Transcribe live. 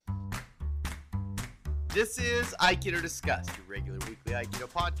This is Aikido Discussed, your regular weekly Aikido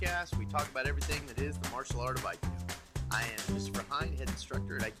podcast. We talk about everything that is the martial art of Aikido. I am Christopher Hine, head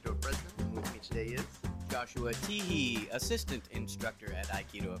instructor at Aikido of Fresno, and with me today is Joshua Teehee, assistant instructor at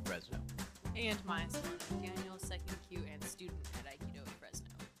Aikido of Fresno. And myself, Daniel, second Q and student at Aikido of Fresno.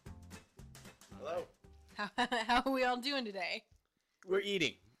 Hello. How are we all doing today? We're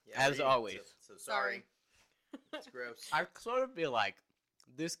eating, Yeah, as we're always. eating, so sorry. It's gross. I sort of feel like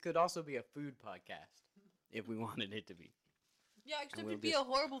this could also be a food podcast, if we wanted it to be. Yeah, except we'll it'd be a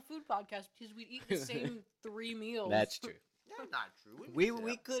horrible food podcast because we'd eat the same 3 meals. That's true. Yeah, not true.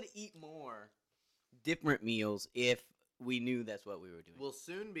 We could eat more different meals if we knew that's what we were doing. We'll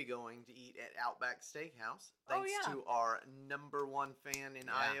soon be going to eat at Outback Steakhouse, Oh, thanks yeah. to our number one fan in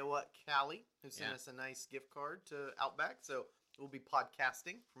Yeah. Iowa, Callie, who sent Yeah. us a nice gift card to Outback. So we'll be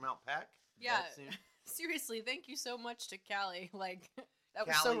podcasting from Outback. Yeah. that soon. Seriously, thank you so much to Callie. Like, that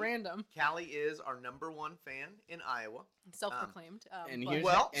was so Callie- random. Callie is our number one fan in Iowa. Self-proclaimed. and but- here's-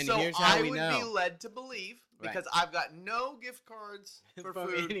 Well, and so here's how I we would know. be led to believe, Right. because I've got no gift cards for From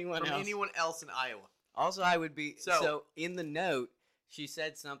food anyone from else. anyone else in Iowa. Also, I would be... So- So, in the note, she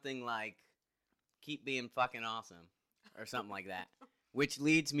said something like, keep being fucking awesome, or something like that. Which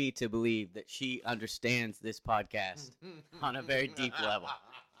leads me to believe that she understands this podcast on a very deep level.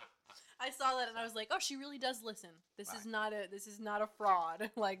 I saw that and I was like, oh, she really does listen. This Right. is not a fraud.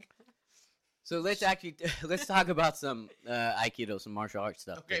 Like, So let's talk about some Aikido, some martial arts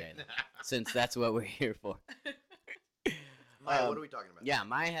stuff today, then, since that's what we're here for. Maya, what are we talking about? Yeah,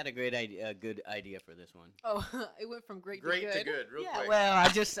 Maya had a good idea for this one. oh, it went from great Great to to good. good, real Yeah, quick. Well, I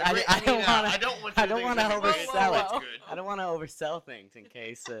don't I don't want you I to don't think wanna it's oversell good. it. It's good. I don't want to oversell things in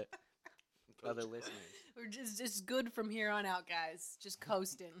case other listeners. We're just good from here on out, guys. Just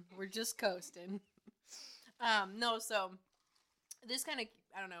coasting. We're just coasting. No, so this kind of,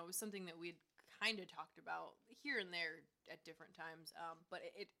 I don't know, was something that we'd kind of talked about here and there at different times. But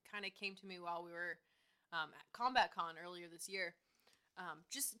it kind of came to me while we were at Combat Con earlier this year.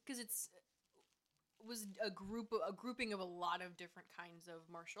 Just because was a grouping of a lot of different kinds of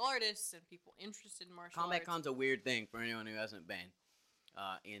martial artists and people interested in martial Combat arts. Con's a weird thing for anyone who hasn't been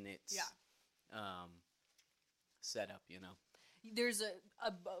in its setup, you know. There's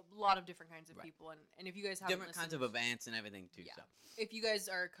a lot of different kinds of Right. people, and if you guys haven't Different kinds of listened- events and everything too. Yeah. So if you guys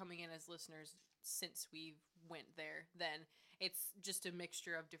are coming in as listeners since we went there, then it's just a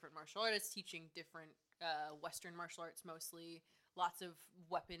mixture of different martial artists teaching different Western martial arts mostly. Lots of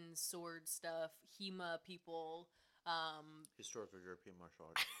weapons, sword stuff, HEMA people. Historical European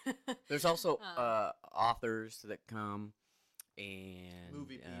martial arts. there's also Um, authors that come and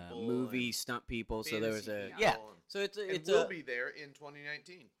Movie people movie and stunt people. So there was Fantasy a people, and- So it's And it's we'll a be there in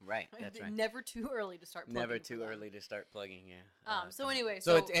 2019. right. That's right. Never too early to start. Never plugging too for them. early to start plugging. Yeah. So anyway,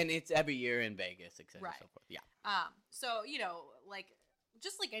 So it's every year in Vegas, etc. Right. So forth. Yeah. So, like,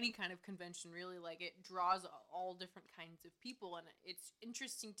 just like any kind of convention, really, like, it draws all different kinds of people, and it's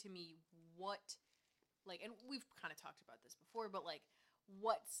interesting to me what, like, and we've kind of talked about this before, but, like,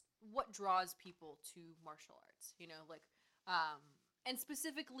 what draws people to martial arts, you know, like, and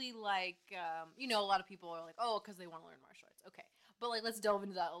specifically, like, you know, a lot of people are like, oh, because they want to learn martial arts. Okay. But, like, let's delve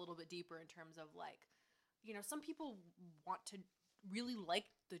into that a little bit deeper in terms of, like, you know, some people want to really like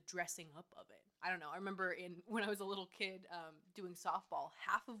the dressing up of it. I don't know. I remember when I was a little kid doing softball,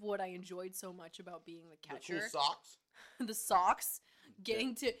 half of what I enjoyed so much about being the catcher, The cool socks. the socks,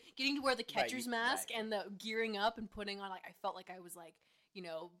 getting to wear the catcher's Right, mask right. and the gearing up and putting on, like, I felt like I was, like, you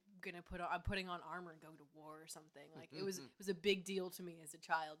know, I'm putting on armor and going to war or something. Like, it was a big deal to me as a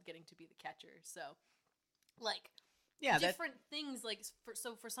child getting to be the catcher. So, like, Yeah. That, different things, like,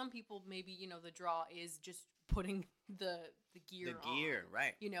 for some people, maybe, you know, the draw is just putting the gear the gear, on,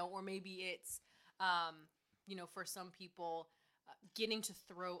 right? you know, or maybe it's you know, for some people getting to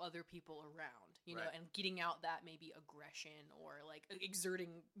throw other people around, you know, Right. and getting out that maybe aggression or, like,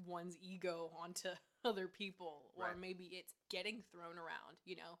 exerting one's ego onto other people, or Right. maybe it's getting thrown around,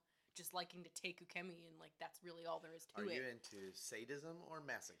 you know, just liking to take ukemi, and, like, that's really all there is to Are it. you into sadism or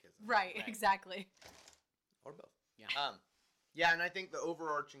masochism? Right, Right. exactly. Or both. Yeah. Yeah, and I think the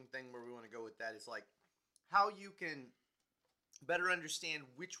overarching thing where we want to go with that is, like, how you can better understand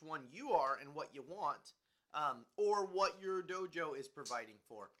which one you are and what you want, or what your dojo is providing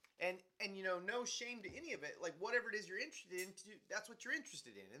for. And you know, no shame to any of it. Like, whatever it is you're interested in, that's what you're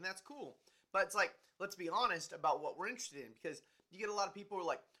interested in, and that's cool. But it's like, let's be honest about what we're interested in, because you get a lot of people who are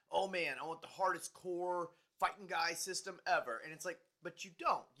like, oh man, I want the hardest core fighting guy system ever. And it's like, but you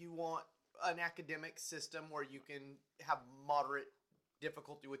don't. You want an academic system where you can have moderate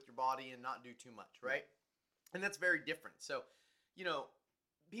difficulty with your body and not do too much, right? And that's very different. So, you know,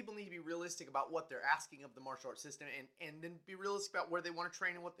 people need to be realistic about what they're asking of the martial arts system, and then be realistic about where they want to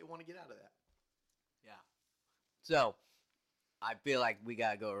train and what they want to get out of that. Yeah. So, I feel like we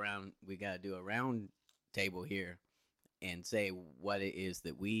gotta go around. We gotta do a round table here, and say what it is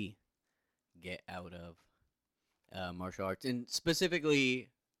that we get out of martial arts, and specifically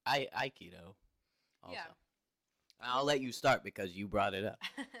Aikido. Also. Yeah. I'll let you start because you brought it up.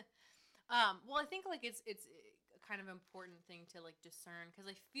 Well, I think like it's a kind of important thing to like discern, because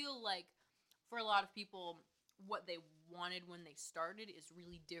I feel like for a lot of people, what they wanted when they started is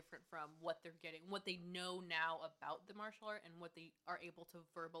really different from what they're getting, what they know now about the martial art, and what they are able to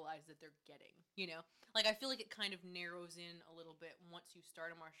verbalize that they're getting. You know, like I feel like it kind of narrows in a little bit once you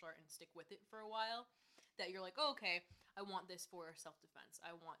start a martial art and stick with it for a while. That you're like, oh, okay, I want this for self-defense.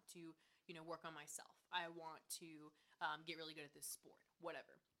 I want to, work on myself. I want to get really good at this sport,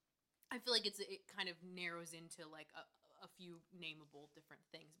 whatever. I feel like it kind of narrows into like a few nameable different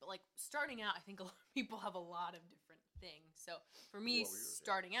things. But like starting out, I think a lot of people have a lot of different things. So for me,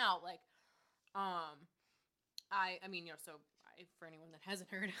 starting out, like, for anyone that hasn't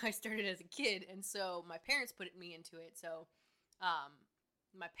heard, I started as a kid, and so my parents put me into it. So,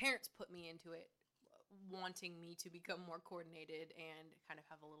 my parents put me into it wanting me to become more coordinated and kind of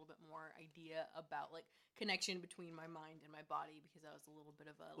have a little bit more idea about like connection between my mind and my body, because I was a little bit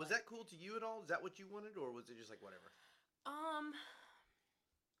of a was that cool to you at all? Is that what you wanted, or was it just like whatever? I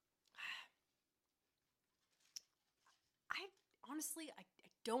honestly I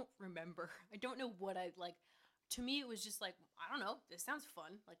don't remember. I don't know what I like. To me, it was just like, I don't know, this sounds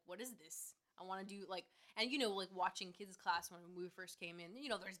fun. Like, what is this? I want to do like, and like watching kids class when we first came in,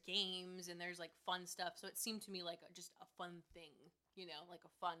 there's games and there's like fun stuff. So it seemed to me like just a fun thing, like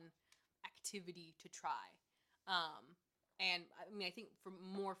a fun activity to try. And I mean, I think for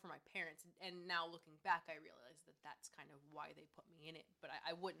my parents, and now looking back, I realize that that's kind of why they put me in it. But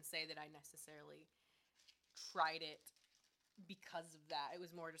I wouldn't say that I necessarily tried it because of that. It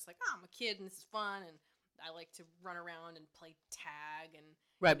was more just like, oh, I'm a kid and this is fun, and I like to run around and play tag and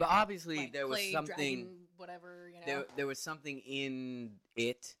right. But obviously like, there was something, dragon, whatever. There was something in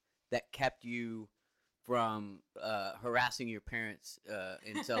it that kept you from harassing your parents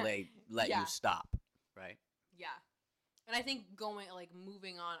until they let you stop, right? Yeah. And I think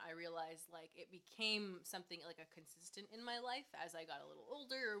moving on, I realized like it became something like a consistent in my life as I got a little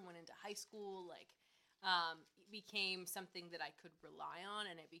older, went into high school, like it became something that I could rely on,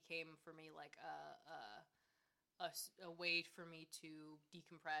 and it became for me like a way for me to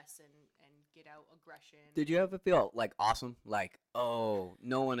decompress and get out aggression. Did you ever feel like awesome? Like, oh,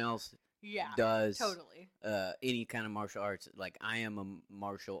 no one else does totally any kind of martial arts. Like, I am a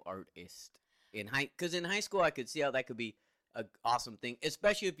martial artist. Because in high school, I could see how that could be an awesome thing,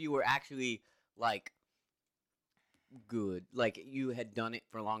 especially if you were actually like good, like you had done it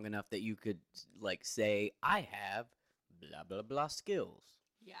for long enough that you could like say, I have blah blah blah skills.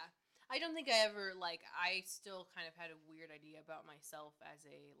 Yeah, I don't think I ever I still kind of had a weird idea about myself as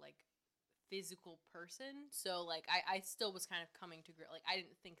a like physical person. So like I still was kind of coming to like I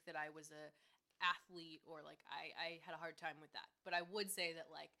didn't think that I was a athlete, or like I had a hard time with that. But I would say that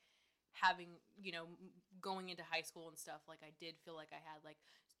like having going into high school and stuff, like I did feel like I had like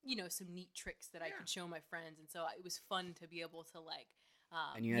some neat tricks that I could show my friends, and so it was fun to be able to like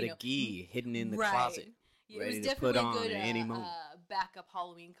and you had a gi hidden in the right. closet, it ready was to definitely put on a good at any moment. Backup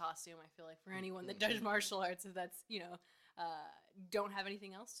Halloween costume. I feel like for anyone that does martial arts, if that's don't have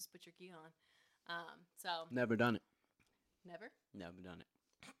anything else, just put your gi on. So never done it. Never done it.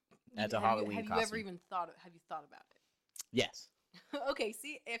 That's a Halloween costume. Have you ever even thought about it? Yes. Okay,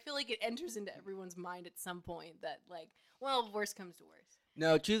 see, I feel like it enters into everyone's mind at some point that, like, well, worst comes to worst.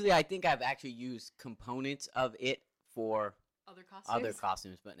 No, truthfully, I think I've actually used components of it for other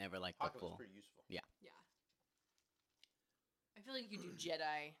costumes, but never like the full. Pretty useful. Yeah. Yeah. I feel like you could do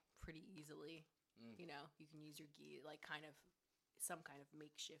Jedi pretty easily. You can use your gi, like, kind of some kind of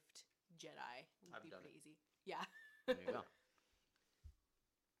makeshift Jedi would be pretty easy. Yeah. There you go.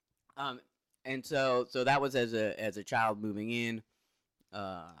 And so that was as a child moving in.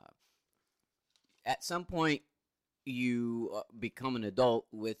 At some point, you become an adult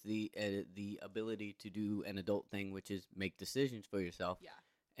with the ability to do an adult thing, which is make decisions for yourself. Yeah.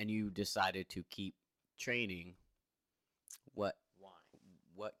 And you decided to keep training. Why?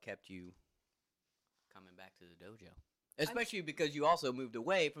 What kept you coming back to the dojo? Especially because you also moved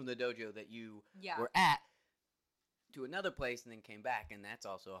away from the dojo that you were at to another place and then came back, and that's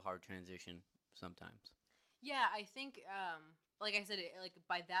also a hard transition sometimes. Yeah, I think, like I said,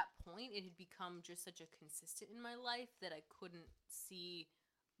 by that point, it had become just such a consistent in my life that I couldn't see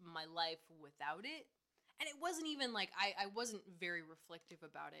my life without it. and it wasn't even like I wasn't very reflective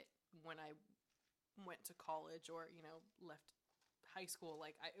about it when I went to college or left high school.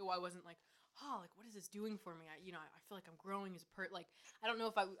 Like I wasn't like, oh, like what is this doing for me? I feel like I'm growing as a like I don't know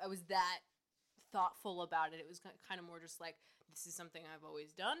if I was that thoughtful about it. It was kind of more just like, this is something I've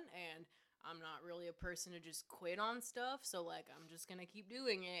always done, and I'm not really a person to just quit on stuff, so like I'm just gonna keep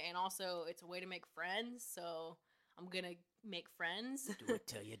doing it. And also it's a way to make friends, so I'm gonna make friends. Do it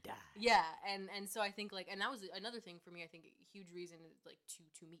till you die. Yeah, and so I think like, and that was another thing for me. I think a huge reason is like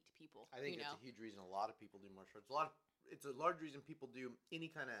to meet people. I think it's a huge reason a lot of people do martial arts. It's a large reason people do any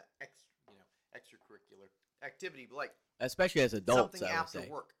kind of extracurricular activity, but like especially as adults. Something I would after say.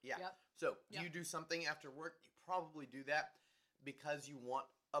 work. Yeah. Yep. So you do something after work. You probably do that because you want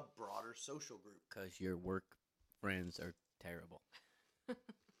a broader social group. Because your work friends are terrible.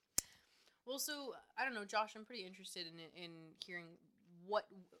 Well, so I don't know, Josh. I'm pretty interested in hearing what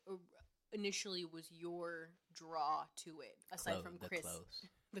initially was your draw to it, aside from Chris. The clothes.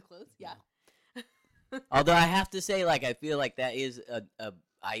 The clothes, yeah. No. Although I have to say, like, I feel like that is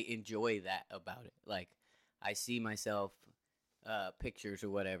I enjoy that about it. Like, I see myself pictures or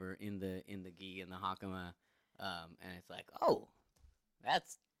whatever in the gi and the hakama, and it's like, oh,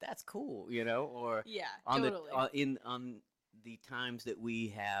 that's cool, or Yeah, on totally. on the times that we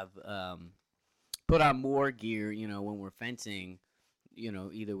have put on more gear, when we're fencing,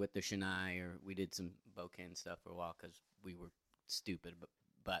 either with the Shinai or we did some Boken stuff for a while because we were stupid,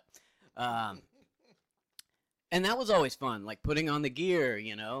 but and that was always fun, like putting on the gear,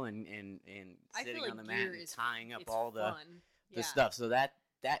 and sitting on the mat and tying up all the stuff. So that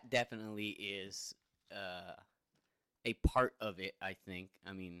definitely is a part of it, I think.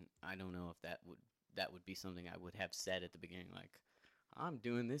 I mean, I don't know if that would be something I would have said at the beginning, like, I'm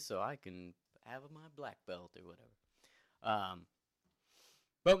doing this so I can have my black belt or whatever.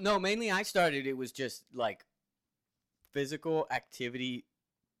 But no, mainly it was just like physical activity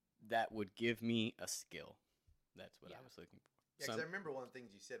that would give me a skill. That's what I was looking for. Yeah, because I remember one of the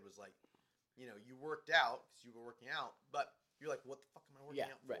things you said was like, you worked out because you were working out, but you're like, what the fuck am I working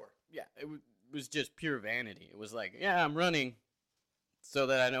out for? Yeah, it was just pure vanity. It was like, yeah, I'm running so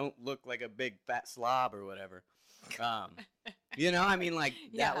that I don't look like a big fat slob or whatever. I mean, like,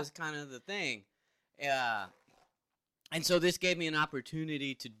 that was kind of the thing. And so this gave me an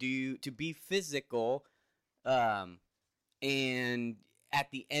opportunity to be physical, and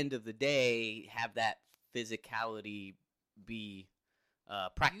at the end of the day, have that physicality be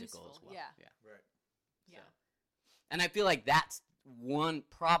practical useful, as well. Yeah. Right. Yeah. So. And I feel like that's one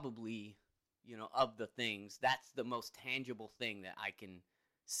probably, of the things, that's the most tangible thing that I can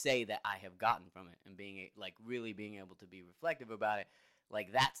say that I have gotten from it, and really being able to be reflective about it.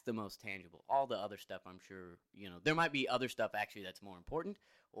 Like, that's the most tangible. All the other stuff, I'm sure, there might be other stuff actually that's more important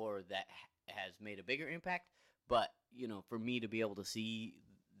or that has made a bigger impact. But, for me to be able to see,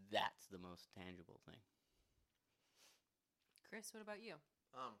 that's the most tangible thing. Chris, what about you?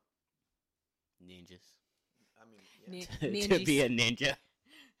 Ninjas. I mean, to be a ninja.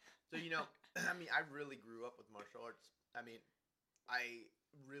 So, I mean, I really grew up with martial arts. I mean, I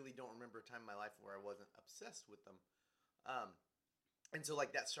really don't remember a time in my life where I wasn't obsessed with them. And so,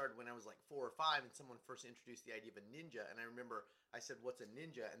 like, that started when I was, like, 4 or 5, and someone first introduced the idea of a ninja. And I remember I said, what's a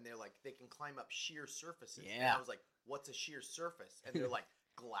ninja? And they're like, they can climb up sheer surfaces. Yeah. And I was like, what's a sheer surface? And they're like,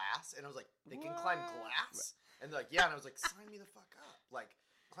 glass. And I was like, they can climb glass? And they're like, yeah. And I was like, sign me the fuck up. Like,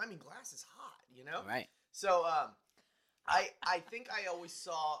 climbing glass is hot, Right. So, I think I always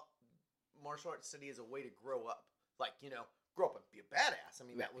saw martial arts study as a way to grow up. Like, grow up and be a badass. I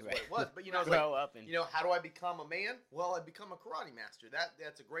mean, that was what it was. But, I was grow up and... how do I become a man? Well, I become a karate master.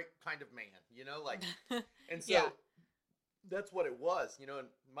 That's a great kind of man, like, and so that's what it was, and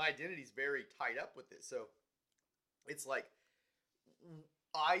my identity is very tied up with it. So it's like,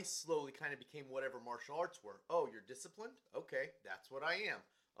 I slowly kind of became whatever martial arts were. Oh, you're disciplined? Okay, that's what I am.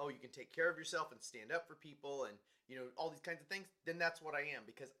 Oh, you can take care of yourself and stand up for people and, all these kinds of things. Then that's what I am,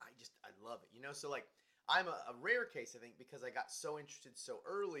 because I love it, So, like, I'm a rare case, I think, because I got so interested so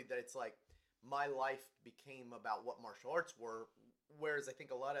early that it's like my life became about what martial arts were, whereas I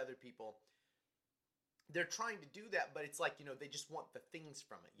think a lot of other people, they're trying to do that, but it's like, they just want the things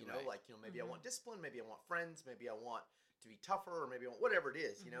from it, Right. Like, maybe I want discipline, maybe I want friends, maybe I want to be tougher, or maybe I want whatever it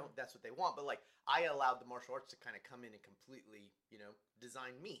is, that's what they want. But, like, I allowed the martial arts to kind of come in and completely,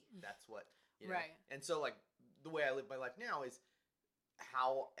 design me. That's what, Right. And so, like, the way I live my life now is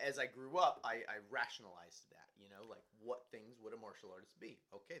how, as I grew up, I rationalized that, like, what things would a martial artist be?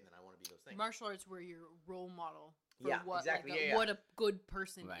 Okay, then I want to be those things. Martial arts were your role model for what, exactly. like what a good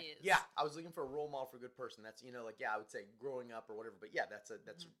person Right. is. Yeah, I was looking for a role model for a good person. That's, like, I would say growing up or whatever, but yeah, that's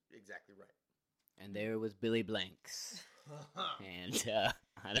exactly right. and there was Billy Blanks, and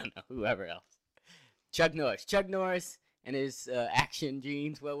I don't know whoever else. Chuck Norris, and his action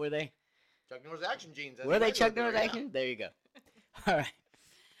jeans. What were they? Chuck Norris action jeans. Were they Chuck Norris action? There you go. All right.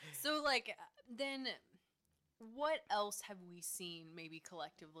 So, like, then what else have we seen maybe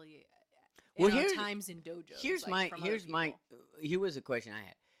collectively in Well, our here- times in dojos? Here's like, from other people? here was a question I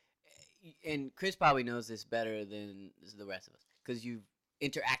had, and Chris probably knows this better than the rest of us because you've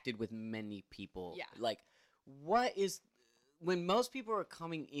interacted with many people. Yeah. Like, what is when most people are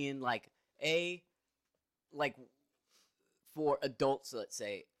coming in, like for adults, let's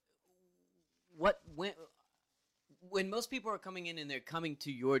say, when most people are coming in and they're coming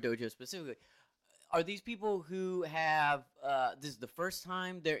to your dojo specifically, are these people who have this is the first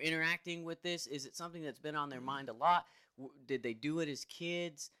time they're interacting with this? Is it something that's been on their mind a lot? Did they do it as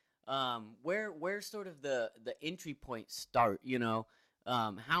kids? Where sort of the entry point start? You know,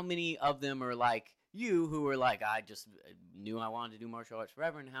 how many of them are like you who are like, I just knew I wanted to do martial arts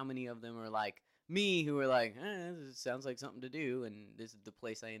forever, and how many of them are like me who are like, this sounds like something to do, and this is the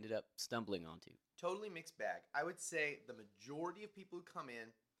place I ended up stumbling onto? Totally mixed bag. I would say the majority of people who come in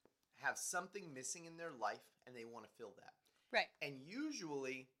have something missing in their life and they want to fill that. Right. And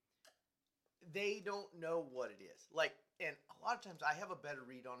usually they don't know what it is. Like, and a lot of times I have a better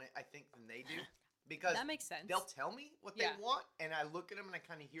read on it, I think, than they do. Because That makes sense. they'll tell me what Yeah. they want, and I look at them and I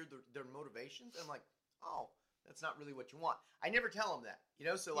kind of hear their motivations, and I'm like, oh, that's not really what you want. I never tell them that, you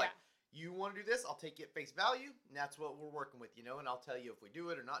know? So, like, you want to do this, I'll take it at face value, and that's what we're working with, you know? And I'll tell you if we do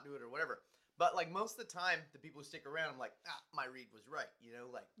it or not do it or whatever. But, like, most of the time, the people who stick around, I'm like, my read was right, you know?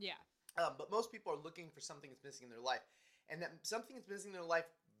 Like, Yeah. but most people are looking for something that's missing in their life. And that something that's missing in their life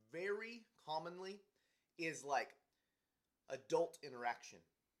very commonly is, like, adult interaction.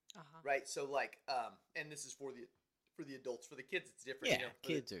 Right, so like, and this is for the adults. For the kids, it's different. Yeah, you know?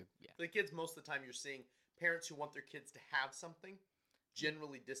 kids For the kids, most of the time, you're seeing parents who want their kids to have something,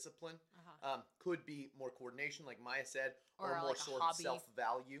 generally discipline. Could be more coordination, like Maya said, or more like a sort hobby. of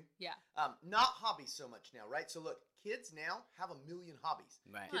self-value. Yeah. Not hobbies so much now, right? So look, kids now have a million hobbies.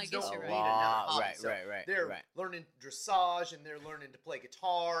 Right. I Kids guess don't you're need right. another hobby. Right, So right. they're learning dressage, and they're learning to play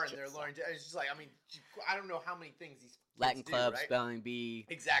guitar, and they're Dressage. learning to. It's just like, I mean, I don't know how many things these kids Latin do, club, right? spelling bee,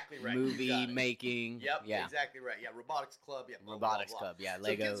 Exactly right. movie You got it. making. Yep, Yeah. exactly right. Yeah, robotics club. Yeah, blah, Robotics blah, blah. club. Yeah, So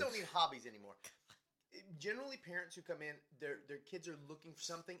Legos. kids don't need hobbies anymore. Generally, parents who come in, their kids are looking for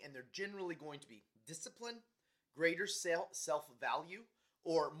something, and they're generally going to be discipline, greater self-value,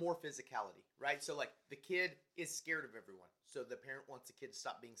 or more physicality, right? So, like, the kid is scared of everyone, so the parent wants the kid to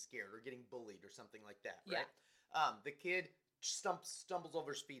stop being scared or getting bullied or something like that, right? The kid stumbles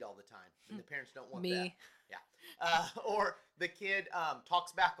over his feet all the time, and the parents don't want that. Me. Or the kid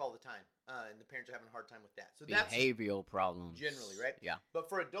talks back all the time, and the parents are having a hard time with that. So that's Behavioral problems. generally, right? Yeah. But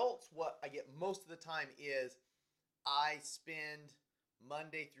for adults, what I get most of the time is I spend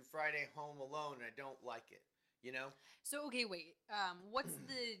Monday through Friday home alone, and I don't like it. You know? So okay, wait.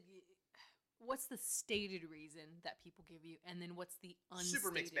 What's the stated reason that people give you, and then what's the unstated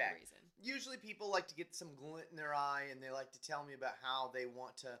Super mixed bag. reason? Usually people like to get some glint in their eye, and they like to tell me about how they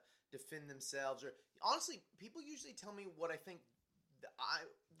want to defend themselves. Or honestly, people usually tell me what I think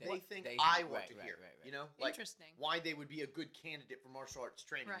they think I want to hear. Right. You know, like Interesting. why they would be a good candidate for martial arts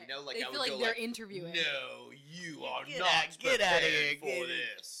training. Right. You know, like they I feel would like go they're like, interviewing. no, you are Get not out- get outta here, prepared for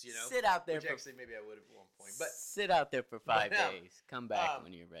get- this. You know, Sit out there which for actually maybe I would have at one point, but sit out there for 5 but, days. Come back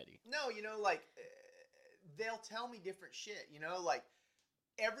when you're ready. no, you know, like they'll tell me different shit. You know, like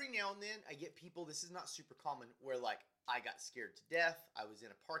every now and then I get people. This is not super common. Where like I got scared to death. I was in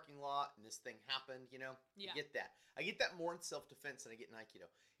a parking lot and this thing happened. You know, Yeah. you get that. I get that more in self-defense than I get in Aikido.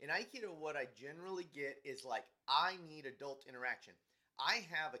 In Aikido, what I generally get is like I need adult interaction. I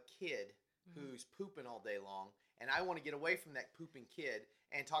have a kid who's pooping all day long, and I want to get away from that pooping kid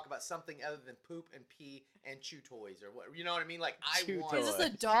and talk about something other than poop and pee and chew toys or what. You know what I mean? Like I Chew want. Is this a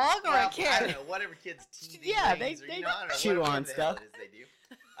toys. dog or Well, a kid? I don't know. Whatever kids' teething Yeah, rings they or, you know, I don't know, chew whatever on the hell stuff. it is they do.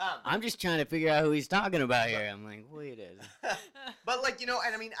 I'm just trying to figure out who he's talking about here. I'm like, wait a second. But like, you know,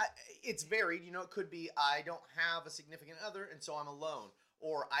 and I mean, it's varied. You know, it could be I don't have a significant other, and so I'm alone.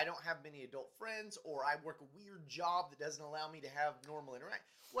 Or I don't have many adult friends, or I work a weird job that doesn't allow me to have normal interaction.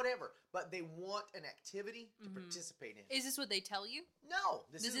 Whatever. But they want an activity to participate in. Is this what they tell you? No.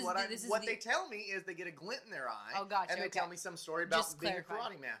 This is what they tell me is they get a glint in their eye. Oh, gotcha, And they okay. tell me some story about Just being clarify. a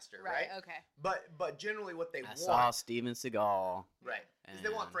karate master, right? Okay. But generally what they I want. saw Steven Seagal. Right. Because they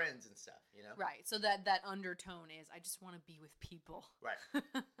want And- friends and stuff, you know? Right. So that undertone is I just want to be with people.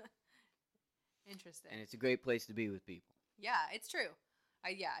 Right. Interesting. And it's a great place to be with people. Yeah, it's true.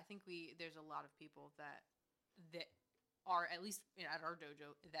 I think there's a lot of people that are, at least at our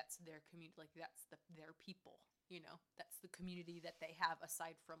dojo, that's their community. Like that's their people. That's the community that they have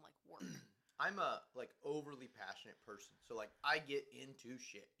aside from like work. I'm a like overly passionate person, so like I get into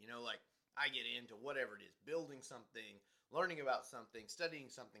shit. Like I get into whatever it is, building something, learning about something, studying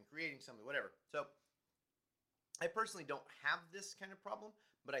something, creating something, whatever. So I personally don't have this kind of problem,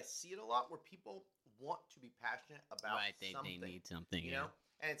 but I see it a lot where people want to be passionate about something. They need something, you know?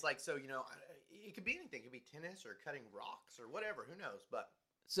 And it's like, so, it could be anything. It could be tennis or cutting rocks or whatever. Who knows? But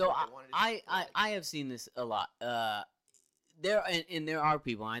so what they wanted to do, I have seen this a lot. There are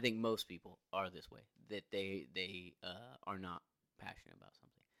people, and I think most people are this way, that they are not passionate about something.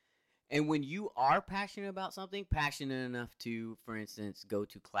 And when you are passionate about something, passionate enough to, for instance, go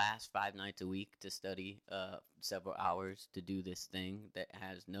to class 5 nights a week to study several hours to do this thing that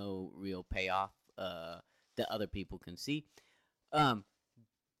has no real payoff that other people can see,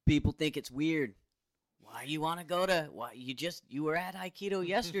 people think it's weird. Why you want to go to? Why you were at Aikido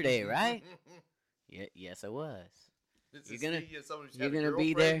yesterday, right? Yeah, yes, I was. This You're is gonna- speaking as someone who's you're had a gonna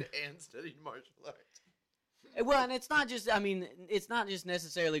be girlfriend there. and studied martial arts. Well, and it's not just. I mean, it's not just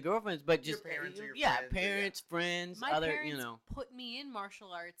necessarily girlfriends, but Your just parents or your yeah, friends or, yeah. parents, friends, My other. parents put me in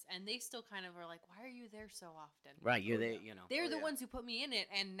martial arts, and they still kind of are like, "Why are you there so often?" Right, you're Oh, there. yeah. They're Oh, the yeah. ones who put me in it,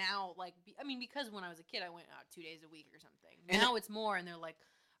 and now, like, because when I was a kid, I went out 2 days a week or something. And now it's more, and they're like,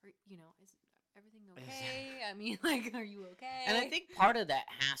 is everything okay? I mean, like, are you okay? And I think part of that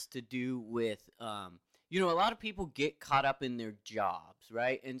has to do with, a lot of people get caught up in their jobs,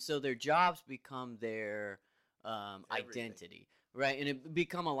 right? And so their jobs become their Everything. identity, right? And it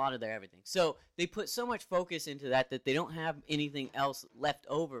become a lot of their everything. So they put so much focus into that they don't have anything else left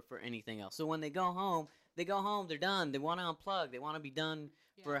over for anything else. So when they go home, they're done. They want to unplug. They want to be done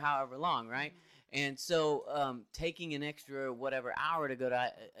for however long, right? Mhm. And so taking an extra whatever hour to go to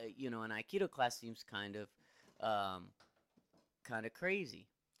an Aikido class seems kind of crazy.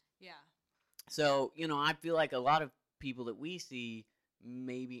 Yeah. So I feel like a lot of people that we see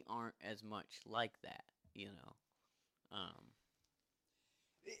maybe aren't as much like that.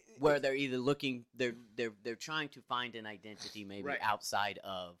 Where they're either looking, they're trying to find an identity maybe Right. outside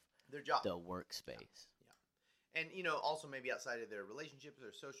of Their job. the workspace. And, also maybe outside of their relationships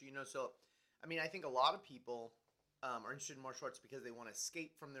or social, so, I mean, I think a lot of people are interested in martial arts because they want to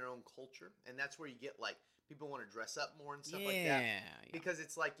escape from their own culture. And that's where you get, like, people want to dress up more and stuff like that. Yeah. Because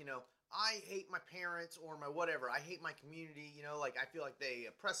it's like, I hate my parents or my whatever. I hate my community, like, I feel like they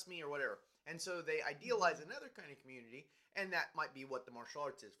oppress me or whatever. And so they idealize another kind of community, and that might be what the martial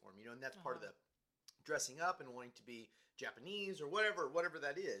arts is for them, and that's part of the dressing up and wanting to be Japanese or whatever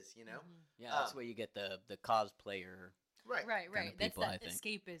that is, Mhm. Yeah, that's where you get the cosplayer. Right. Right. That's people, I that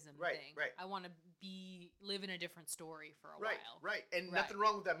think. escapism Right, thing. right. I want to live in a different story for a Right, while. right, and Right. nothing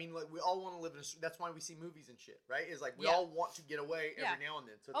wrong with that. I mean, like we all want to live in. That's why we see movies and shit, right? Is like we Yeah. all want to get away Yeah. every now and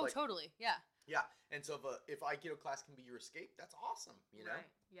then. So it's Oh, like, totally. Yeah. yeah. And so if Aikido class can be your escape, that's awesome. Right.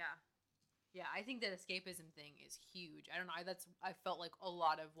 Yeah. Yeah, I think that escapism thing is huge. I don't know. I felt like a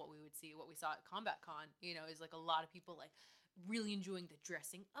lot of what we saw at Combat Con, is like a lot of people like really enjoying the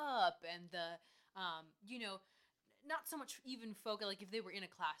dressing up and the, not so much even focus, like if they were in a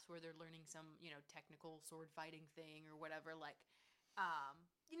class where they're learning some, technical sword fighting thing or whatever, like,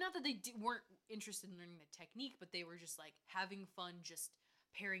 not that they weren't interested in learning the technique, but they were just like having fun, just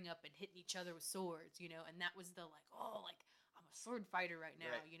pairing up and hitting each other with swords, and that was the like, oh, like, I'm a sword fighter right now,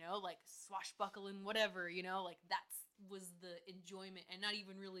 Right. like swashbuckling, whatever, like was the enjoyment, and not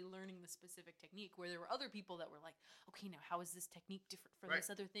even really learning the specific technique, where there were other people that were like, okay, now how is this technique different from Right. this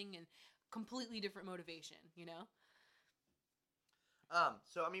other thing, and completely different motivation,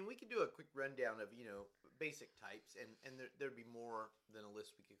 So I mean, we could do a quick rundown of basic types, and there'd be more than a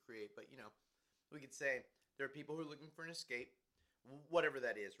list we could create, but we could say there are people who are looking for an escape, whatever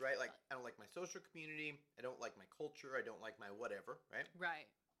that is, right? Like I don't like my social community, I don't like my culture, I don't like my whatever, right? Right.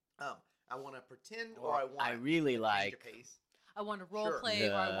 I want to pretend, Or or I want. I really change like- a pace. I want to role Sure. play,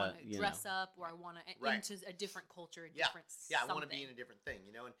 or I want You to dress up, or I want to Right. into a different culture, a Yeah. different Yeah, I something. want to be in a different thing,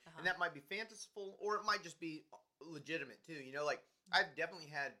 and, Uh-huh. and that might be fanciful, or it might just be legitimate too. Like I've definitely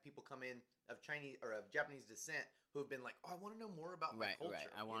had people come in of Chinese or of Japanese descent who have been like, "Oh, I want to know more about my Right, culture." right.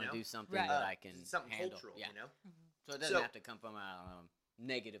 I want to do something Right. that I can something handle. cultural, Yeah. Mhm. So it doesn't So- have to come from a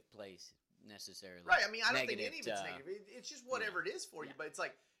negative place necessarily. Right. I mean, I don't think Negative any of it's to- negative. It's just whatever it is for you. Yeah. But it's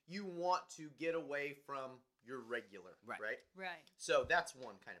like you want to get away from your regular, Right. right? Right. So that's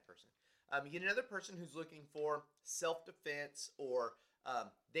one kind of person. You get another person who's looking for self-defense, or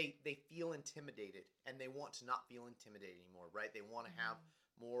they feel intimidated and they want to not feel intimidated anymore, right? They want to have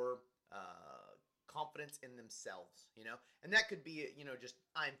more confidence in themselves, and that could be, just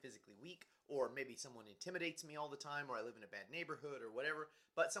I'm physically weak, or maybe someone intimidates me all the time, or I live in a bad neighborhood or whatever,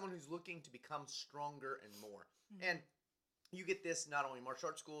 but someone who's looking to become stronger and more. Mhm. And you get this not only in martial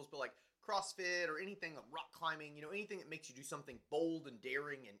arts schools, but like CrossFit or anything like rock climbing, anything that makes you do something bold and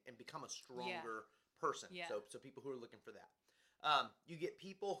daring and become a stronger person. Yeah. So people who are looking for that. You get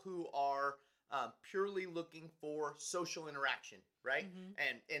people who are purely looking for social interaction, right?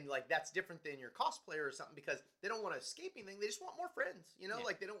 Mhm. And like that's different than your cosplayer or something, because they don't want to escape anything. They just want more friends, Yeah.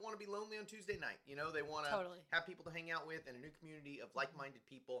 like they don't want to be lonely on Tuesday night. They want to Totally. have people to hang out with and a new community of like-minded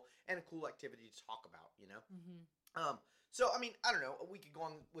people and a cool activity to talk about, Mhm. So, I mean, I don't know. We could go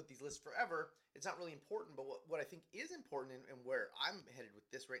on with these lists forever. It's not really important, but what I think is important and where I'm headed with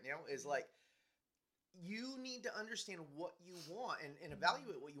this right now is like, you need to understand what you want and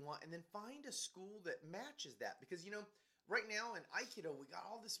evaluate what you want, and then find a school that matches that. Because, right now in Aikido, we're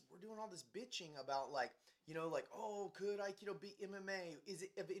doing all this bitching about like, oh, could Aikido beat MMA? Is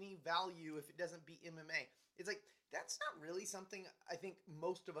it of any value if it doesn't beat MMA? It's like, that's not really something I think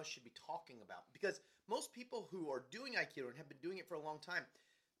most of us should be talking about, because most people who are doing Aikido and have been doing it for a long time,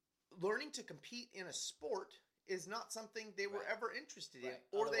 learning to compete in a sport is not something they were Right. ever interested in, Right.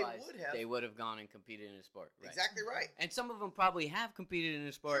 or Otherwise, they would have. They would have gone and competed in a sport. Right. Exactly right. And some of them probably have competed in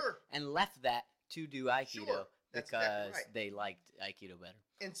a sport Sure. and left that to do Aikido Sure. That's because exactly right. they liked Aikido better.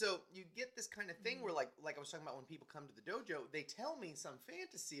 And so you get this kind of thing where, like I was talking about, when people come to the dojo, they tell me some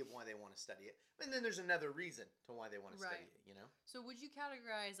fantasy of why they want to study it, and then there's another reason to why they want to study Right. it. So would you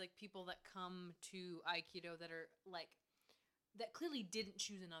categorize like people that come to Aikido that are like that clearly didn't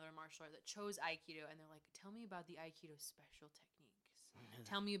choose another martial art, that chose Aikido, and they're like, tell me about the Aikido special techniques.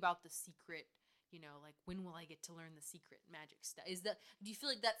 Tell me about the secret, like when will I get to learn the secret magic stuff? Do you feel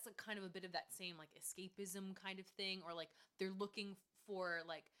like that's like kind of a bit of that same like escapism kind of thing, or like they're looking for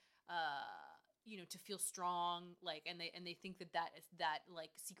like to feel strong, like, and they think that like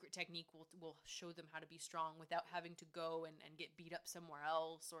secret technique will show them how to be strong without having to go and get beat up somewhere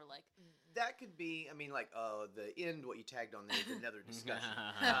else, or like That could be, I mean, like, the end, what you tagged on there is another discussion.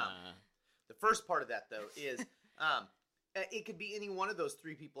 The first part of that, though, is it could be any one of those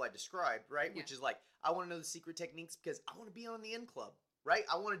three people I described, right? Which is like, I want to know the secret techniques because I want to be on the N Club, right?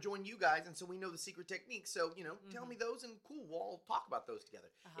 I want to join you guys, and so we know the secret techniques. So, tell me those, and cool, we'll all talk about those together.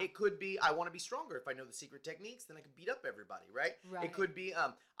 It could be, I want to be stronger. If I know the secret techniques, then I can beat up everybody, right? It could be,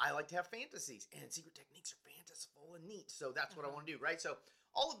 I like to have fantasies, and secret techniques are fanciful and neat, so that's what I want to do, right? So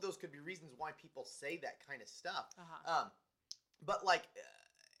all of those could be reasons why people say that kind of stuff. But like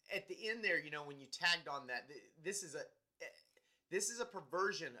at the end there, when you tagged on that, this is a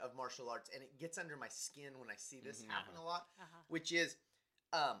perversion of martial arts, and it gets under my skin when I see this happen a lot, which is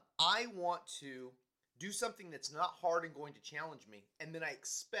I want to do something that's not hard and going to challenge me, and then I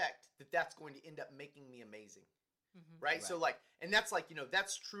expect that that's going to end up making me amazing. Right? So like, and that's like,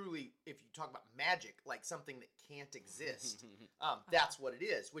 that's truly, if you talk about magic, like something that can't exist. That's what it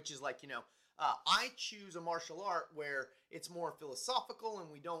is, which is like, I choose a martial art where it's more philosophical,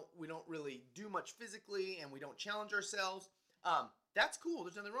 and we don't really do much physically, and we don't challenge ourselves. That's cool.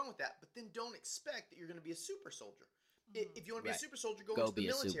 There's nothing wrong with that. But then don't expect that you're going to be a super soldier. If you want to be a super soldier, go into the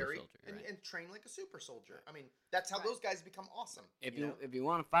military and train like a super soldier. I mean, that's how those guys become awesome. If you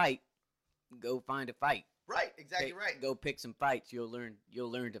want to fight, go find a fight. Right, exactly right. Go pick some fights. You'll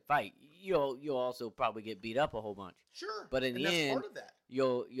learn to fight. You'll also probably get beat up a whole bunch. Sure. But in the end, part of that.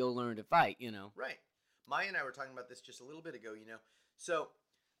 You'll learn to fight, Right. Maya and I were talking about this just a little bit ago, So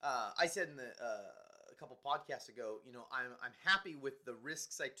I said in a couple podcasts ago, I'm happy with the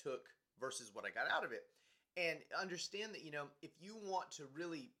risks I took versus what I got out of it. And understand that, if you want to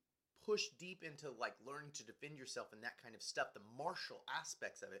really push deep into like learning to defend yourself and that kind of stuff, the martial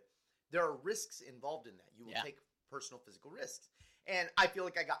aspects of it, there are risks involved in that. You will take personal physical risks. And I feel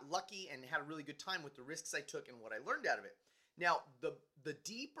like I got lucky and had a really good time with the risks I took and what I learned out of it. Now, the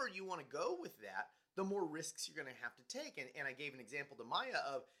deeper you want to go with that, the more risks you're going to have to take. And I gave an example to Maya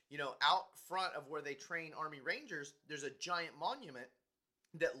of, out front of where they train Army Rangers, there's a giant monument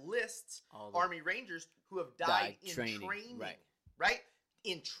that lists Army Rangers who have died in training. Right?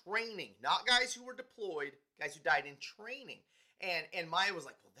 In training. Not guys who were deployed, guys who died in training. And Maya was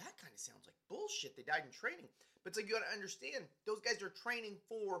like, well, that kind of sounds like bullshit. They died in training. But so you got to understand, those guys are training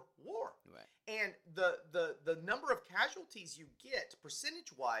for war. Right. And the number of casualties you get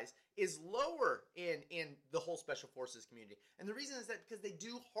percentage-wise is lower in the whole special forces community. And the reason is that because they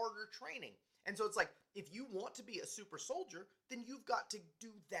do harder training. And so it's like, if you want to be a super soldier, then you've got to do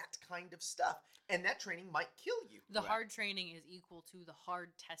that kind of stuff. And that training might kill you. The Right. hard training is equal to the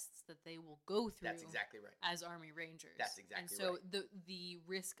hard tests that they will go through. That's exactly right. As Army Rangers. That's exactly And so right. the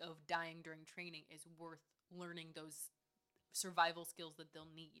risk of dying during training is worth learning those survival skills that they'll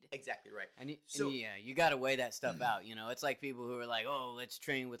need. Exactly right. And, So- yeah, you got to weigh that stuff out. You know, it's like people who are like, "Oh, let's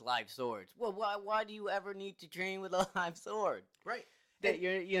train with live swords." Well, why do you ever need to train with a live sword? Right. That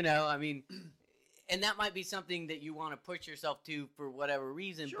And- you know, I mean, and that might be something that you want to push yourself to for whatever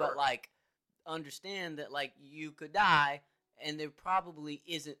reason, Sure. but like, understand that like you could die, and there probably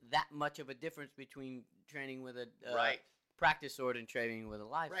isn't that much of a difference between training with a Right. practice sword and training with a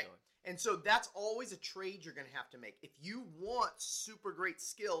live Right. sword. And so that's always a trade you're going to have to make. If you want super great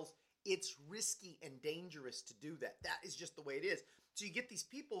skills, it's risky and dangerous to do that. That is just the way it is. So you get these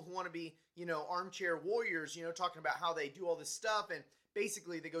people who want to be, armchair warriors, talking about how they do all this stuff, and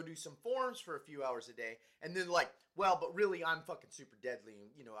basically they go do some forms for a few hours a day, and then like, well, but really I'm fucking super deadly,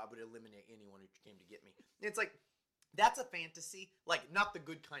 and I would eliminate anyone who came to get me. And it's like, that's a fantasy, like not the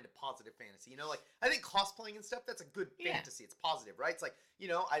good kind of positive fantasy. Like I think cosplaying and stuff, that's a good Yeah. fantasy. It's positive, right? It's like,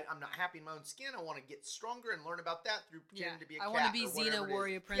 I'm not happy in my own skin. I want to get stronger and learn about that through pretending to be a cat. I want to be or Xena whatever it is.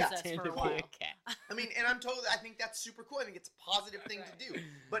 Warrior Yeah. Princess Tend for to a be while. cat. I mean, and I think that's super cool. I think it's a positive thing to do.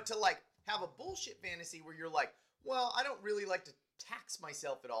 But to like have a bullshit fantasy where you're like, well, I don't really like to tax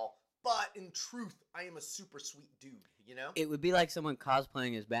myself at all, but in truth, I am a super sweet dude, It would be like someone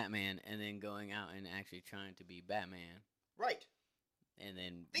cosplaying as Batman and then going out and actually trying to be Batman, Right. and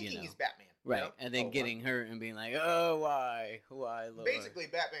then Thinking he's Batman. right, and then getting hurt and being like, "Oh, why, Lord?" Basically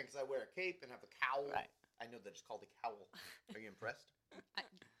Batman because I wear a cape and have a cowl. Right. I know that it's called a cowl. Are you impressed?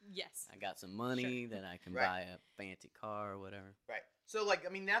 Yes. I got some money that I can Right. buy a fancy car or whatever. Right. So, like, I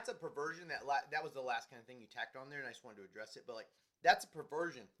mean, that's a perversion. That was the last kind of thing you tacked on there, and I just wanted to address it. But, like, that's a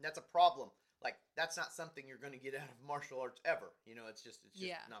perversion. That's a problem. Like, that's not something you're going to get out of martial arts ever. It's just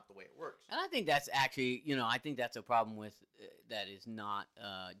Yeah. not the way it works. And I think that's actually, I think that's a problem with that is not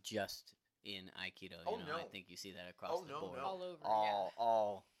just in Aikido. Oh, I no. think you see that across Oh, the no, board. no. All over.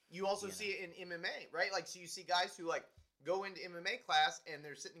 All. You also You see it in MMA, right? Like, so you see guys who, like, go into MMA class, and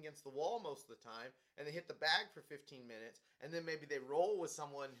they're sitting against the wall most of the time, and they hit the bag for 15 minutes, and then maybe they roll with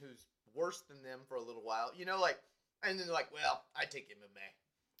someone who's worse than them for a little while, like, and then they're like, well, I take MMA.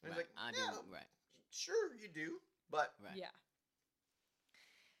 And Right. it's like, I yeah, do. Right. sure you do, but Right. Yeah.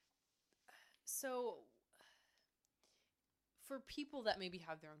 So, for people that maybe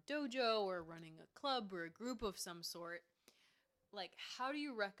have their own dojo or running a club or a group of some sort, like, how do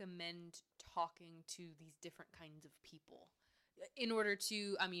you recommend talking to these different kinds of people? In order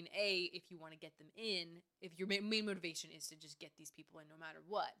to, I mean, if you want to get them in, if your main motivation is to just get these people in no matter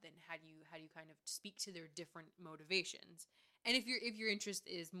what, then how do you kind of speak to their different motivations? And if your interest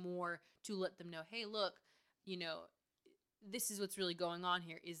is more to let them know, hey, look, this is what's really going on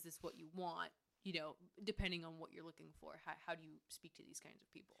here. Is this what you want? Depending on what you're looking for, how do you speak to these kinds of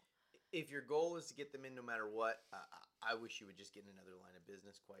people? if your goal is to get them in no matter what, I wish you would just get in another line of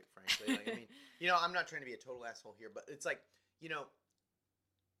business, quite frankly. Like, I mean, I'm not trying to be a total asshole here, but it's like,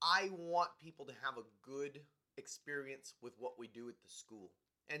 I want people to have a good experience with what we do at the school.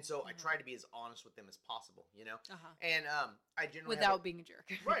 And so I try to be as honest with them as possible, Uh-huh. And I generally Without being a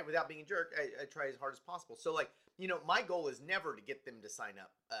jerk. right, without being a jerk, I try as hard as possible. So, like, my goal is never to get them to sign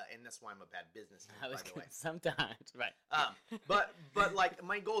up, and that's why I'm a bad businessman, I by was the way. sometimes right. But like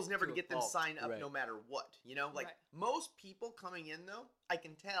my goal is never to To a get them fault, sign up right. no matter what. Like Right. most people coming in though, I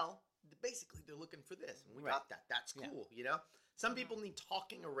can tell that basically they're looking for this, and we Right. got that. That's Yeah. cool. Some people need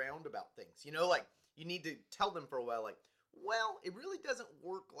talking around about things. Like you need to tell them for a while, like, well, it really doesn't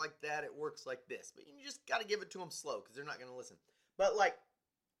work like that. It works like this, but you just got to give it to them slow because they're not going to listen. But like,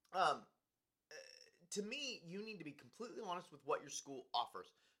 to me, you need to be completely honest with what your school offers.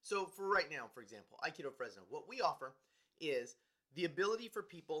 So for right now, for example, Aikido Fresno, what we offer is the ability for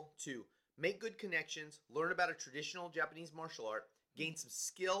people to make good connections, learn about a traditional Japanese martial art, gain some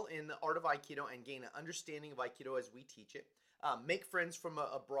skill in the art of Aikido, and gain an understanding of Aikido as we teach it. Make friends from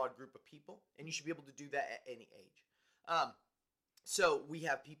a broad group of people, and you should be able to do that at any age. So we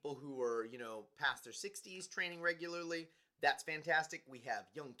have people who are, past their 60s training regularly. That's fantastic. We have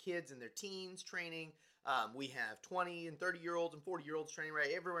young kids in their teens training. We have 20 and 30-year-olds and 40-year-olds training right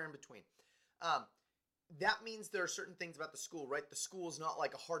everywhere in between. That means there are certain things about the school, right? The school is not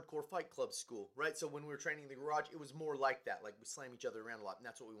like a hardcore Fight Club school, right? So when we were training in the garage, it was more like that. Like we slam each other around a lot, and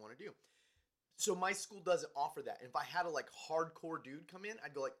that's what we want to do. So my school doesn't offer that. And if I had a like hardcore dude come in,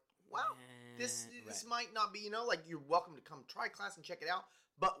 I'd go like, well, this Right. might not be, like you're welcome to come try class and check it out,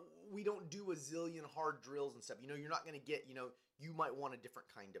 but we don't do a zillion hard drills and stuff. You're not going to get, you might want a different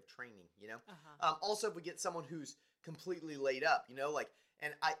kind of training, Uh-huh. Also, if we get someone who's completely laid up,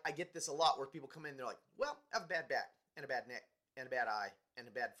 and I get this a lot where people come in, they're like, well, I have a bad back and a bad neck and a bad eye and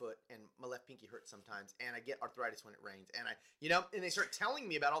a bad foot and my left pinky hurts sometimes and I get arthritis when it rains and and they start telling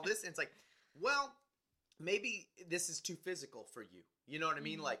me about all this and it's like, well, maybe this is too physical for you. You know what I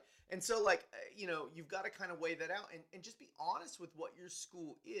mean? Mhm. And so you've got to kind of weigh that out and just be honest with what your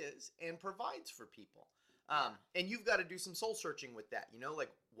school is and provides for people. And you've got to do some soul searching with that, like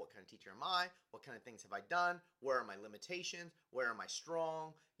what kind of teacher am I? What kind of things have I done? Where are my limitations? Where am I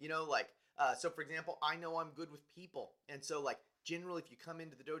strong? So for example, I know I'm good with people. And so generally if you come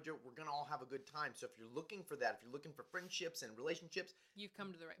into the dojo, we're going to all have a good time. So if you're looking for that, if you're looking for friendships and relationships, You've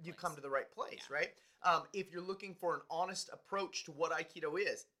come to the right place. you've come to the right place, Yeah. right? If you're looking for an honest approach to what Aikido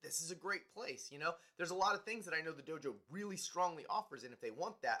is, this is a great place. There's a lot of things that I know the dojo really strongly offers, and if they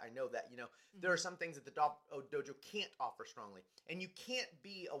want that, I know that there are some things that the dojo can't offer strongly, and you can't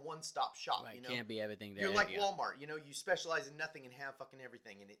be a one-stop shop. Right, can't be everything there. You're like yeah. Walmart. You specialize in nothing and have fucking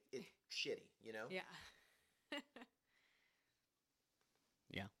everything, and it's shitty. Yeah.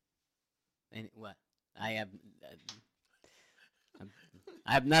 And what? I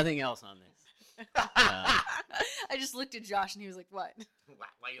have nothing else on this. I just looked at Josh and he was like, "What?" Why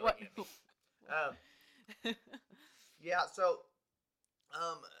are you What? looking at me? Yeah, so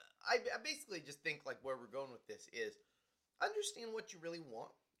I basically just think where we're going with this is understand what you really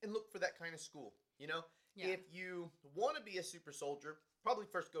want and look for that kind of school. Yeah. If you want to be a super soldier, probably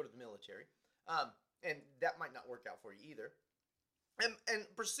first go to the military, and that might not work out for you either. And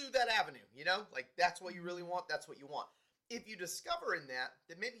pursue that avenue. That's what you really want. That's what you want. If you discover in that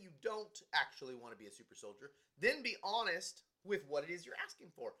maybe you don't actually want to be a super soldier, then be honest with what it is you're asking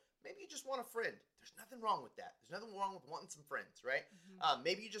for. Maybe you just want a friend. There's nothing wrong with that. There's nothing wrong with wanting some friends, right? Mhm.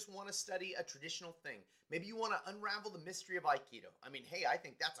 Maybe you just want to study a traditional thing. Maybe you want to unravel the mystery of Aikido. I mean, hey, I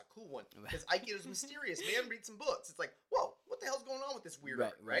think that's a cool one because Aikido's mysterious, man. Read some books. It's like, whoa, what the hell's going on with this weird Right,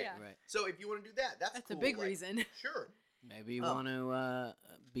 art, right, Yeah. right. So if you want to do that, that's That's cool. a big reason. Sure. Maybe you Oh. want to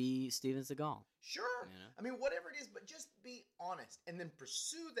be Steven Seagal. Sure. You know? I mean, whatever it is, but just be honest and then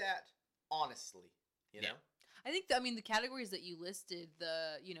pursue that honestly, you Yeah. know? I think the categories that you listed,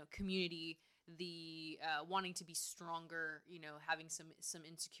 the community, the wanting to be stronger, having some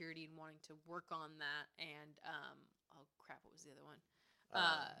insecurity and wanting to work on that, and oh crap, what was the other one?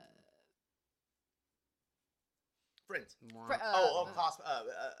 Friends. More-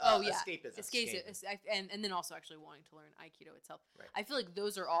 Yeah. Escapism. And then also actually wanting to learn Aikido itself. Right. I feel like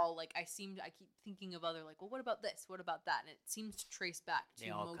those are all I keep thinking of other well, what about this? What about that? And it seems to trace back to They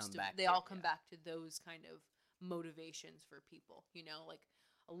all most come of back they to all it, come yeah. back to those kind of motivations for people.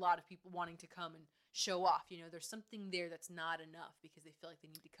 A lot of people wanting to come and show off. There's something there that's not enough because they feel like they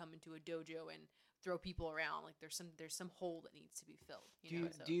need to come into a dojo and throw people around. There's some hole that needs to be filled.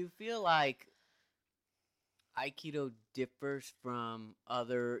 Do you feel like Aikido differs from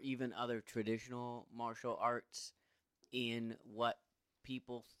other traditional martial arts in what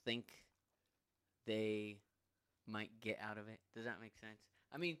people think they might get out of it? Does that make sense?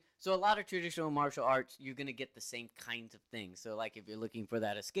 I mean, so a lot of traditional martial arts, you're going to get the same kinds of things. So if you're looking for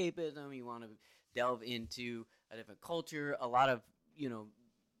that escapism, you want to delve into a different culture, a lot of,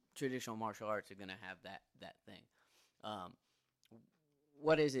 traditional martial arts are going to have that thing.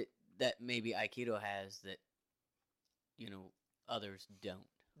 What is it that maybe Aikido has that others don't?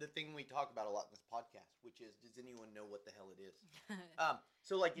 The thing we talk about a lot in this podcast, which is, does anyone know what the hell it is?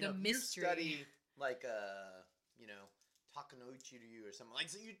 So The if you mystery. study Takanouchi Ryu or something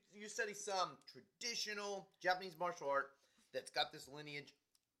so you study some traditional Japanese martial art that's got this lineage.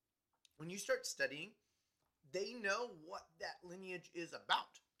 When you start studying, they know what that lineage is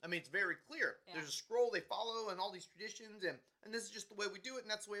about. I mean, it's very clear. Yeah. There's a scroll they follow and all these traditions, and this is just the way we do it,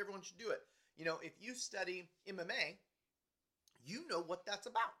 and that's the way everyone should do it. If you study MMA, you know what that's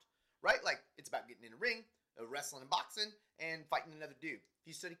about, right? It's about getting in a ring, wrestling and boxing, and fighting another dude. If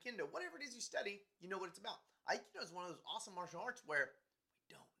you study Kendo, whatever it is you study, you know what it's about. Aikido is one of those awesome martial arts where we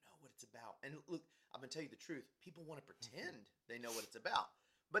don't know what it's about. And look, I'm going to tell you the truth. People want to pretend they know what it's about,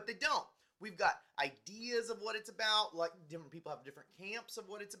 but they don't. We've got ideas of what it's about. Different people have different camps of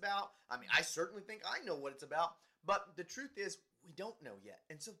what it's about. I mean, I certainly think I know what it's about, but the truth is we don't know yet.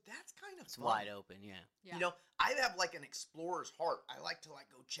 And so that's kind of It's fun. wide open, yeah. Yeah. I have an explorer's heart. I like to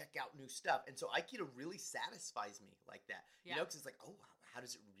go check out new stuff. And so Aikido really satisfies me like that. Yeah. Because it's oh, how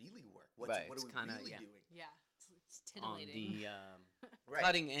does it really work? What Right, are it's we kinda, really yeah. doing? Yeah, it's On titillating. the Right.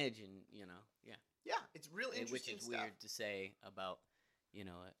 cutting edge, and yeah. Yeah, it's real interesting which is stuff. weird to say about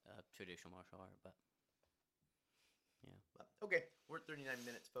a traditional martial art, but But, okay, we're at 39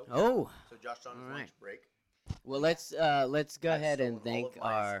 minutes, folks. oh, So Josh on his all lunch right. break. well, let's go I've ahead and stolen all thank of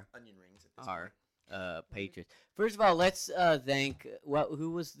my our onion rings at this our point. patrons. First of all, let's thank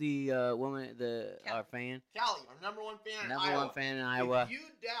who was the woman, our fan, Callie, our number one fan in number Iowa. one fan in Iowa. If you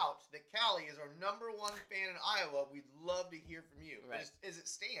doubt that Callie is our number one fan in Iowa, we'd love to hear from you. Right. But as it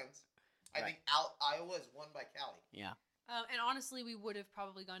stands, I Right. think Iowa is won by Callie. Yeah, And honestly, we would have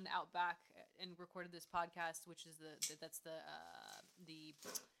probably gone to Outback and recorded this podcast, which is that's the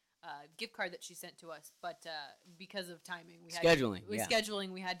gift card that she sent to us. But because of timing, we had Scheduling, we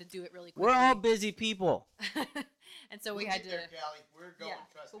yeah. we had to do it really quickly. we're all busy people. And so We'll we had get to. there, Callie. We're going.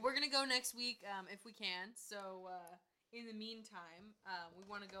 Trust But me. we're gonna go next week if we can. So in the meantime, we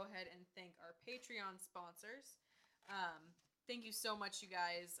want to go ahead and thank our Patreon sponsors. Thank you so much, you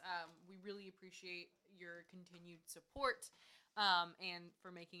guys. We really appreciate your continued support and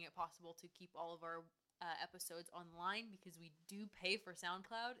for making it possible to keep all of our episodes online, because we do pay for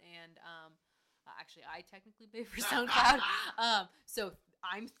SoundCloud, and actually I technically pay for SoundCloud. So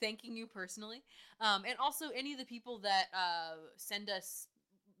I'm thanking you personally, and also any of the people that send us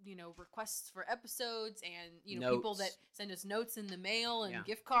requests for episodes, and people Notes. that send us notes in the mail and Yeah.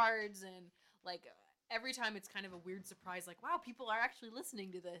 gift cards, and like every time it's kind of a weird surprise, like, wow, people are actually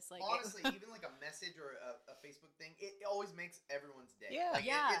listening to this. Like, Honestly, even like a message or a Facebook thing, it always makes everyone's day. Yeah. Like,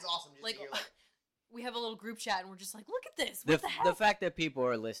 Yeah. it's awesome just like to hear like, we have a little group chat and we're just like, look at this. the What the hell? the fact that people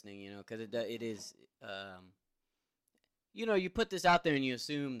are listening, because it is, you put this out there and you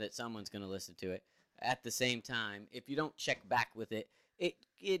assume that someone's going to listen to it. At the same time, if you don't check back with it,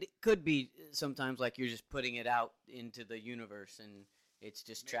 it could be sometimes like you're just putting it out into the universe and it's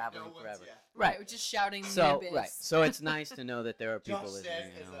just maybe traveling no one's- forever. yeah. right, we're just shouting in the So abyss. right, so it's nice to know that there are people Josh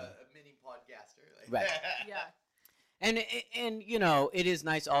listening. says as a mini podcaster. Like, Right. Yeah. And it is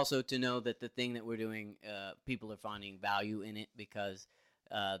nice also to know that the thing that we're doing, people are finding value in it, because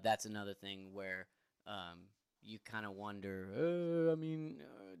that's another thing where you kind of wonder.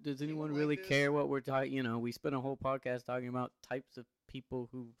 Does anyone like really this? care what we're talking? We spent a whole podcast talking about types of people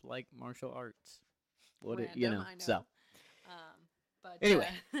who like martial arts. Random, I know. So But Anyway,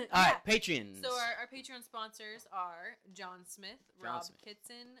 all right, yeah. Patreons. So our Patreon sponsors are John Smith, John Rob Smith.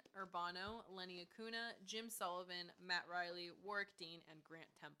 Kitson, Urbano, Lenny Acuna, Jim Sullivan, Matt Riley, Warwick Dean, and Grant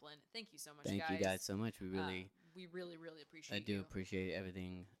Templin. Thank you so much, Thank guys. you guys so much. We really appreciate I do you. appreciate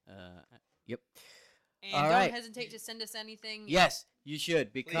everything. Yep. And All don't right. hesitate to send us anything. Yes, you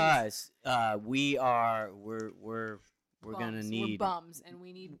should, because we're gonna Bums. need We're bums, and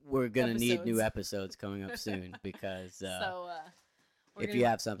we need. we're gonna need new episodes. episodes coming up soon, because So we're if gonna- you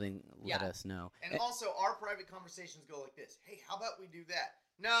have something, let Yeah. us know. And also, our private conversations go like this. Hey, how about we do that?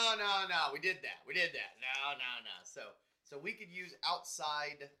 No, we did that. No. So we could use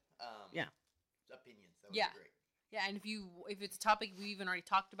outside Yeah. opinions. That would Yeah. be great. Yeah, and if it's a topic we even already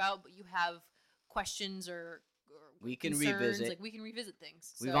talked about, but you have questions or We can concerns, revisit. like we can revisit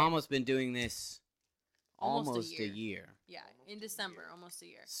things. We've So, almost been doing this Almost a a year. year. yeah, almost in a December, year. almost a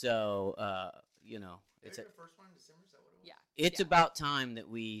year. So Did it's I do the first one in December? Is that what it was? Yeah. it's Yeah. about time that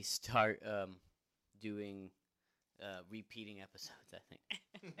we start doing repeating episodes, I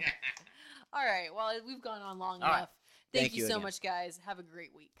think. All right. Well, we've gone on long All right. enough. Thank Thank you you so again. much, guys. Have a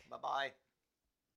great week. Bye-bye.